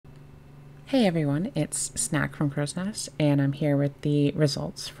Hey everyone, it's Snack from Crow's Nest, and I'm here with the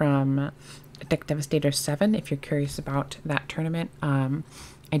results from Devastators 7, if you're curious about that tournament.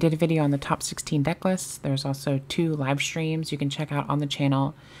 I did a video on the top 16 deck lists. There's also 2 live streams you can check out on the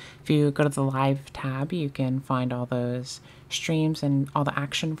channel. If you go to the live tab, you can find all those streams and all the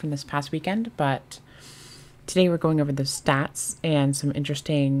action from this past weekend, but today we're going over the stats and some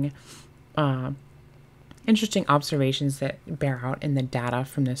interesting observations that bear out in the data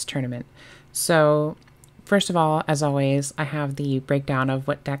from this tournament. So first of all, as always, I have the breakdown of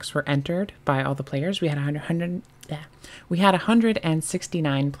what decks were entered by all the players. We had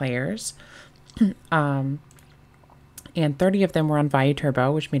 169 players, and 30 of them were on Vayu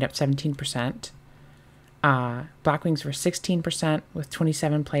Turbo, which made up 17%. Blackwings were 16% with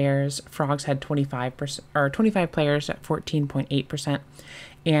 27 players. Frogs had 25%, or 25 players at 14.8%.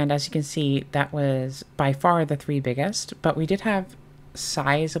 And as you can see, that was by far the 3 biggest, but we did have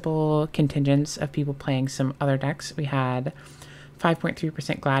sizable contingents of people playing some other decks. We had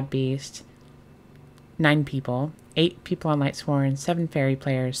 5.3% Glad Beast, 9 people, 8 people on Lightsworn, 7 Fairy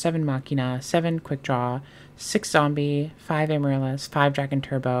players, 7 Machina, 7 Quick Draw, 6 Zombie, 5 Amaryllis, 5 Dragon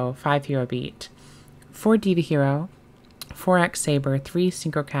Turbo, 5 Hero Beat, 4 Diva Hero, 4 X Saber, 3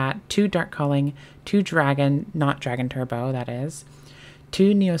 Synchro Cat, 2 Dark Culling, 2 Dragon, not Dragon Turbo, that is,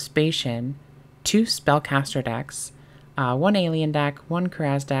 2 Neospatian, 2 Spellcaster decks, 1 Alien deck, 1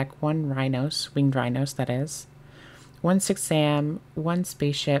 Kuraz deck, 1 Rhinos, Winged Rhinos, that is, 1 Six Sam, 1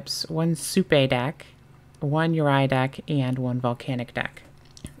 Spaceships, 1 Supe deck, 1 Uri deck, and 1 Volcanic deck.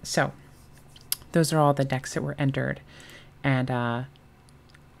 So, those are all the decks that were entered, and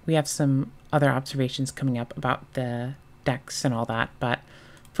we have some other observations coming up about the decks and all that, but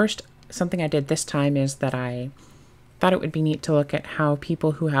first, something I did this time is that I thought it would be neat to look at how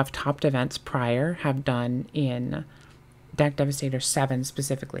people who have topped events prior have done in Devastators 7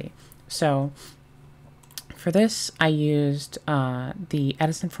 specifically. So for this, I used the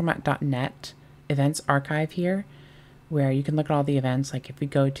EdisonFormat.net events archive here, where you can look at all the events. Like if we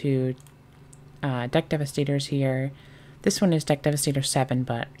go to Deck Devastators here, this one is Deck Devastator 7,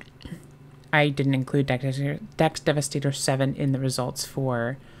 but I didn't include Deck Devastator 7 in the results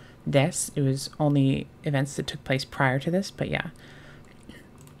for this. It was only events that took place prior to this, but yeah.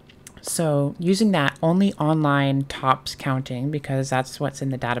 So using that, only online tops counting, because that's what's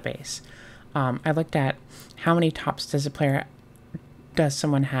in the database. I looked at how many tops does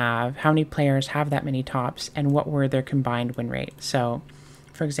someone have, how many players have that many tops, and what were their combined win rate. So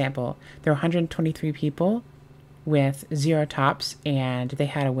for example, there were 123 people with 0 tops, and they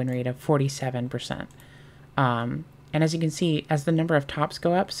had a win rate of 47%. And as you can see, as the number of tops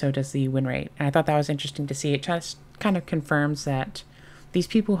go up, so does the win rate. And I thought that was interesting to see. It just kind of confirms that these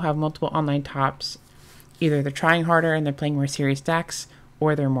people who have multiple online tops, either they're trying harder and they're playing more serious decks,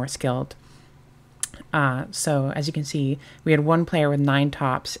 or they're more skilled. So as you can see, we had 1 player with 9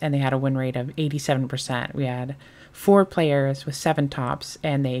 tops, and they had a win rate of 87%. We had 4 players with 7 tops,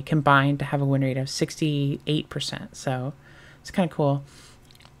 and they combined to have a win rate of 68%. So it's kind of cool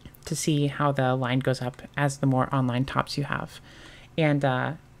to see how the line goes up as the more online tops you have.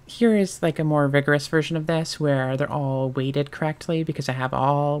 And here is like a more rigorous version of this, where they're all weighted correctly, because I have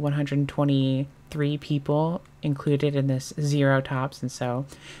all 123 people included in this 0 tops. And so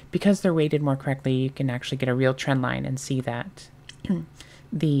because they're weighted more correctly, you can actually get a real trend line and see that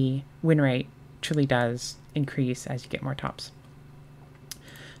the win rate truly does increase as you get more tops.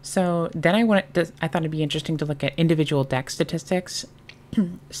 So then I thought it'd be interesting to look at individual deck statistics.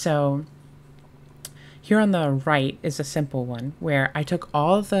 So here on the right is a simple one, where I took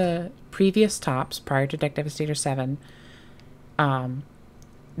all the previous tops prior to Deck Devastator 7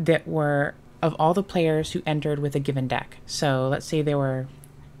 that were of all the players who entered with a given deck. So let's say there were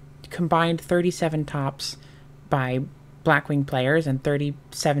combined 37 tops by Blackwing players, and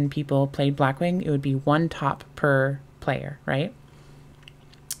 37 people played Blackwing. It would be 1 top per player, right?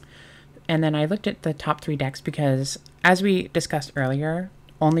 And then I looked at the top 3 decks because, as we discussed earlier,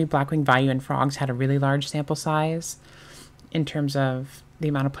 only Blackwing, Vayu, and Frogs had a really large sample size in terms of the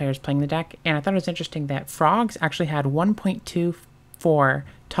amount of players playing the deck. And I thought it was interesting that Frogs actually had 1.24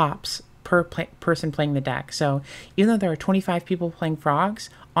 tops per person playing the deck. So even though there were 25 people playing Frogs,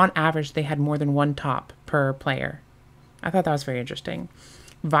 on average they had more than 1 top per player. I thought that was very interesting.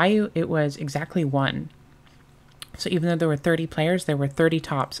 Vayu, it was exactly 1. So even though there were 30 players, there were 30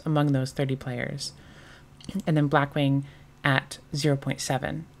 tops among those 30 players. And then Blackwing at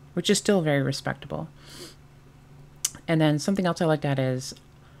 0.7, which is still very respectable. And then something else I looked at is,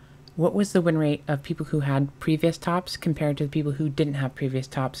 what was the win rate of people who had previous tops compared to the people who didn't have previous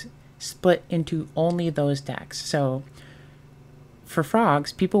tops, split into only those decks. So for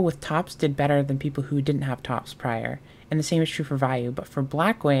frogs, people with tops did better than people who didn't have tops prior. And the same is true for Vayu. But for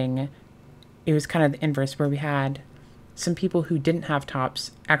Blackwing, it was kind of the inverse, where we had some people who didn't have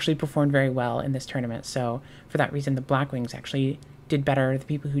tops actually performed very well in this tournament. So for that reason, the Blackwings actually did better than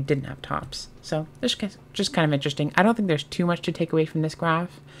people who didn't have tops. So it's just kind of interesting. I don't think there's too much to take away from this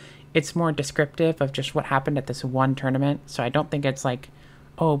graph. It's more descriptive of just what happened at this one tournament. So I don't think it's like,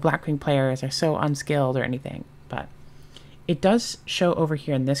 oh, Blackwing players are so unskilled or anything. But it does show over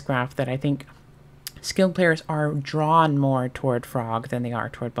here in this graph that I think skilled players are drawn more toward Frog than they are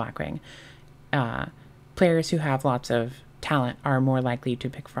toward Blackwing. Players who have lots of talent are more likely to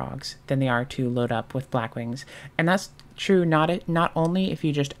pick Frogs than they are to load up with Blackwings. And that's true not only if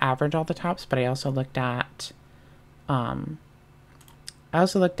you just average all the tops, but I also looked at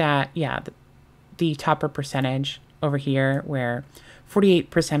the topper percentage over here, where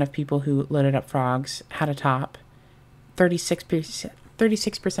 48% of people who loaded up Frogs had a top,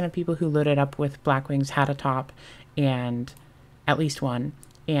 36% of people who loaded up with Blackwings had a top, and at least one,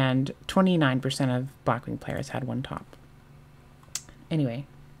 and 29% of Blackwing players had one top. Anyway,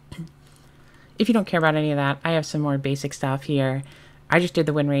 if you don't care about any of that, I have some more basic stuff here. I just did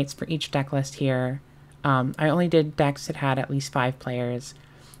the win rates for each deck list here. I only did decks that had at least 5 players,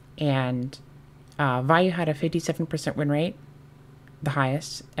 and Vayu had a 57% win rate, the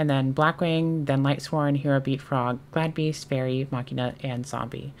highest, and then Blackwing, then Lightsworn, Hero Beat, Frog, Glad Beast, Fairy, Machina, and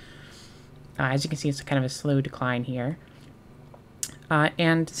Zombie. As you can see, it's kind of a slow decline here.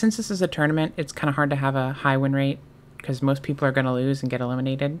 And since this is a tournament, it's kind of hard to have a high win rate because most people are going to lose and get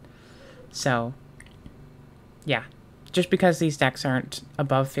eliminated. So, yeah, just because these decks aren't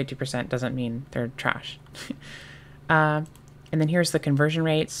above 50% doesn't mean they're trash. And then here's the conversion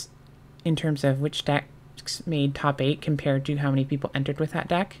rates in terms of which decks made top 8 compared to how many people entered with that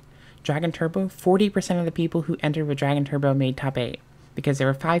deck. Dragon Turbo, 40% of the people who entered with Dragon Turbo made top 8 because there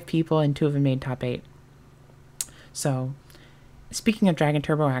were 5 people and 2 of them made top 8. So, speaking of Dragon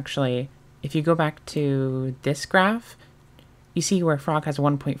Turbo, actually, if you go back to this graph, you see where Frog has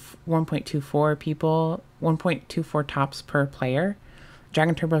 1.24 people, 1.24 tops per player.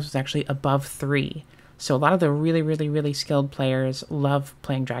 Dragon Turbo was actually above 3. So a lot of the really, really, really skilled players love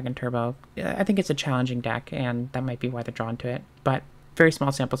playing Dragon Turbo. I think it's a challenging deck, and that might be why they're drawn to it. But very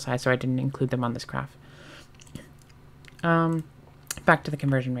small sample size, so I didn't include them on this graph. Back to the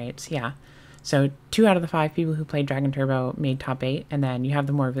conversion rates, yeah. So 2 out of the 5 people who played Dragon Turbo made top 8, and then you have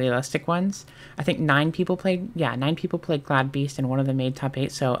the more realistic ones. I think 9 people played Glad Beast, and one of them made top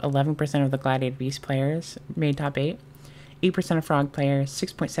 8, so 11% of the Gladiator Beast players made top 8. 8% of Frog players,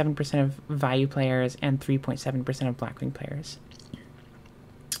 6.7% of Vayu players, and 3.7% of Blackwing players.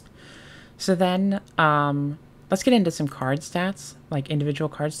 So then, let's get into some card stats, like individual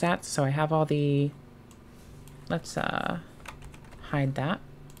card stats. So I have all the, let's hide that.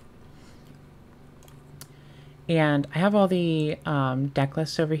 And I have all the deck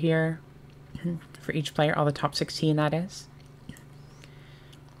lists over here for each player, all the top 16 that is.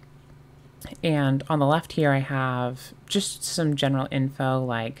 And on the left here I have just some general info,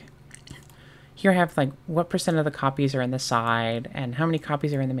 like here I have like what percent of the copies are in the side and how many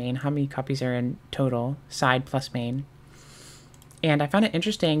copies are in the main, how many copies are in total, side plus main. And I found it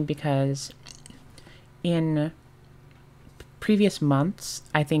interesting because in previous months,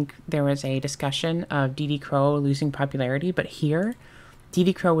 I think there was a discussion of DD Crow losing popularity, but here,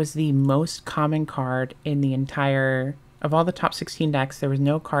 DD Crow was the most common card in the entire, of all the top 16 decks, there was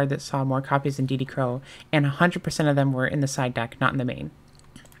no card that saw more copies than DD Crow, and 100% of them were in the side deck, not in the main.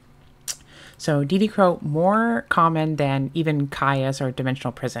 So DD Crow, more common than even Kaya's or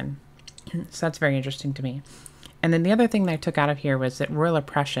Dimensional Prison. So that's very interesting to me. And then the other thing that I took out of here was that Royal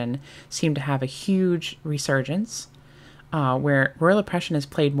Oppression seemed to have a huge resurgence, where Royal Oppression is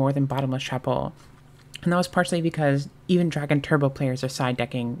played more than Bottomless Chapeau. And that was partially because even Dragon Turbo players are side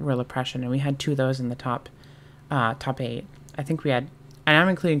decking Royal Oppression, and we had 2 of those in the top 8. I think we had, and I'm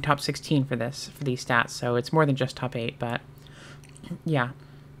including top 16 for these stats, so it's more than just top 8, but yeah.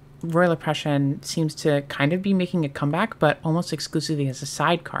 Royal Oppression seems to kind of be making a comeback, but almost exclusively as a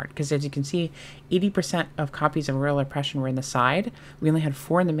side card, because as you can see, 80% of copies of Royal Oppression were in the side. We only had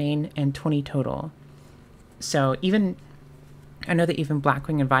 4 in the main and 20 total. So even, I know that even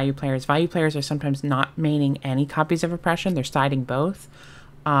Blackwing and Vayu players are sometimes not maining any copies of Oppression, they're siding both,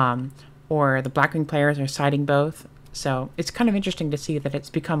 or the Blackwing players are siding both. So it's kind of interesting to see that it's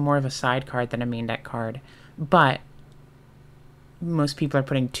become more of a side card than a main deck card, but most people are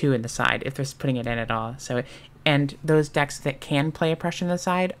putting 2 in the side if they're putting it in at all. So, and those decks that can play Oppression in the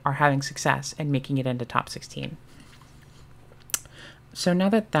side are having success and making it into top 16. So now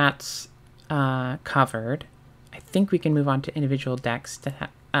that that's covered, I think we can move on to individual decks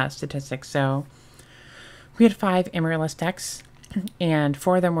statistics. So we had 5 Amaryllis decks, and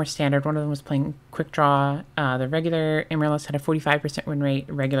 4 of them were standard. One of them was playing Quick Draw. The regular Amaryllis had a 45% win rate.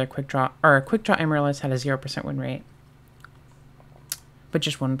 Regular Quick Draw Amaryllis had a 0% win rate. But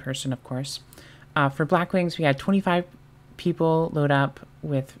just one person, of course. For Blackwings, we had 25 people load up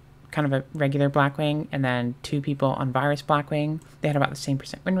with kind of a regular Blackwing, and then 2 people on Virus Blackwing. They had about the same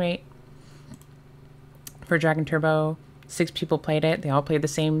 % win rate. For Dragon Turbo, 6 people played it. They all played the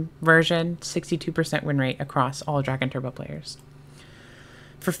same version, 62% win rate across all Dragon Turbo players.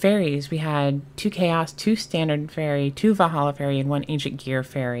 For Fairies, we had 2 Chaos, 2 Standard Fairy, 2 Valhalla Fairy, and 1 Ancient Gear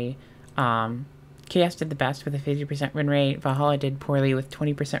Fairy. Chaos did the best with a 50% win rate. Valhalla did poorly with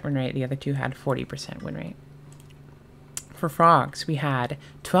 20% win rate. The other 2 had 40% win rate. For Frogs, we had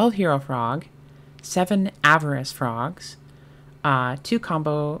 12 Hero Frog, 7 Avarice Frogs,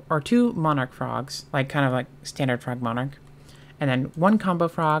 2 Monarch Frogs, kind of like standard Frog Monarch, and then 1 Combo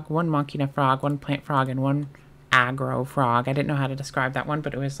Frog, 1 Machina Frog, 1 Plant Frog, and 1 Aggro Frog. I didn't know how to describe that one,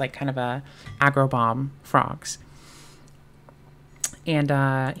 but it was like kind of a aggro bomb frogs. And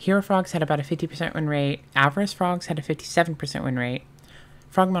Hero Frogs had about a 50% win rate. Avarice Frogs had a 57% win rate.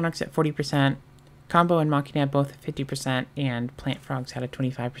 Frog Monarchs at 40%. Combo and Machina both at 50%. And Plant Frogs had a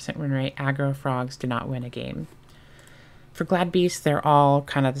 25% win rate. Aggro Frogs did not win a game. For Glad Beasts, they're all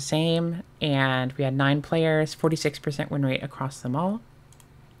kind of the same. And we had 9 players, 46% win rate across them all.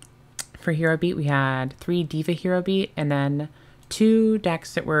 For Hero Beat, we had 3 Diva Hero Beat, and then 2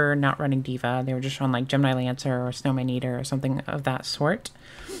 decks that were not running Diva. They were just on like Gemini Lancer or Snowman Eater or something of that sort.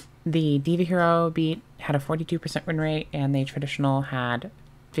 The Diva Hero Beat had a 42% win rate, and the Traditional had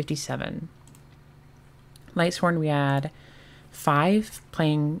 57. Lightsworn, we had 5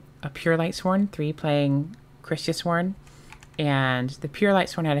 playing a Pure Lightsworn, 3 playing Christia Sworn, and the Pure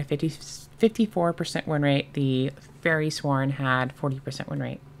Lightsworn had a 54% win rate. The Fairy Sworn had 40% win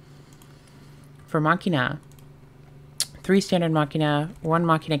rate. For Machina, 3 Standard Machina, 1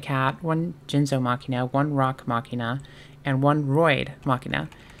 Machina Cat, 1 Jinzo Machina, 1 Rock Machina, and 1 Roid Machina.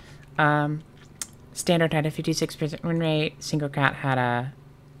 Standard had a 56% win rate, Single Cat had a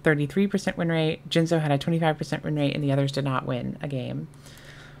 33% win rate, Jinzo had a 25% win rate, and the others did not win a game.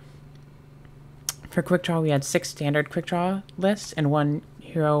 For Quick Draw, we had 6 Standard Quick Draw lists and 1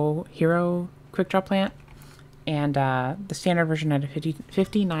 Hero Quick Draw plant. And the standard version had a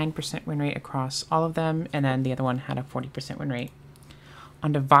 59% win rate across all of them, and then the other one had a 40% win rate.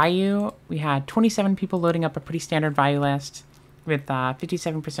 On to Vayu, we had 27 people loading up a pretty standard Vayu list with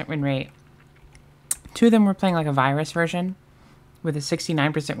 57% win rate. 2 of them were playing like a Virus version with a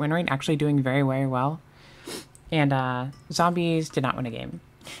 69% win rate, actually doing very, very well. And Zombies did not win a game.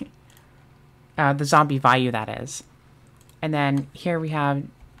 The Zombie Vayu, that is. And then here we have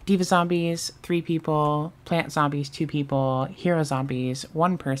Diva Zombies, 3 people, Plant Zombies, 2 people, Hero Zombies,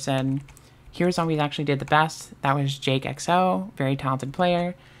 1 person. Hero Zombies actually did the best. That was Jake XO, very talented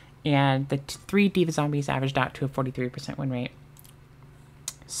player. And the 3 Diva Zombies averaged out to a 43% win rate.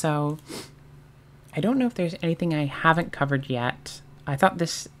 So I don't know if there's anything I haven't covered yet. I thought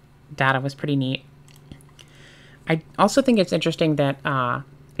this data was pretty neat. I also think it's interesting that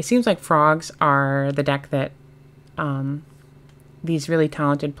it seems like Frogs are the deck that these really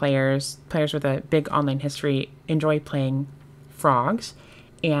talented players with a big online history, enjoy playing Frogs.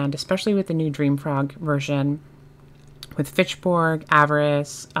 And especially with the new Dream Frog version, with Fitchborg,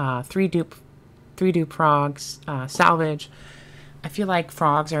 Avarice, 3 dupe Frogs, Salvage, I feel like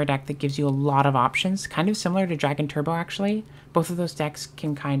Frogs are a deck that gives you a lot of options, kind of similar to Dragon Turbo, actually. Both of those decks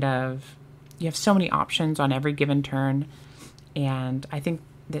can you have so many options on every given turn, and I think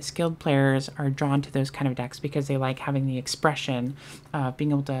that skilled players are drawn to those kind of decks because they like having the expression of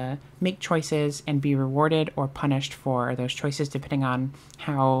being able to make choices and be rewarded or punished for those choices depending on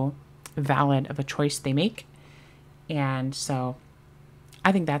how valid of a choice they make. And so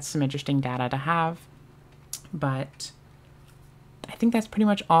I think that's some interesting data to have. But I think that's pretty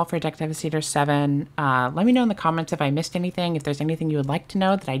much all for Deck Devastator 7. Let me know in the comments if I missed anything, if there's anything you would like to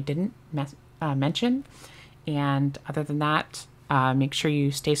know that I didn't mention. And other than that, make sure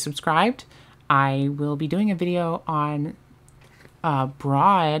you stay subscribed. I will be doing a video on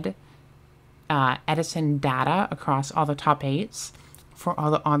broad Edison data across all the top 8s for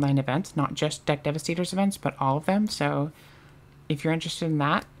all the online events, not just Deck Devastators events, but all of them. So if you're interested in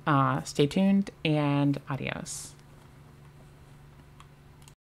that, stay tuned, and adios.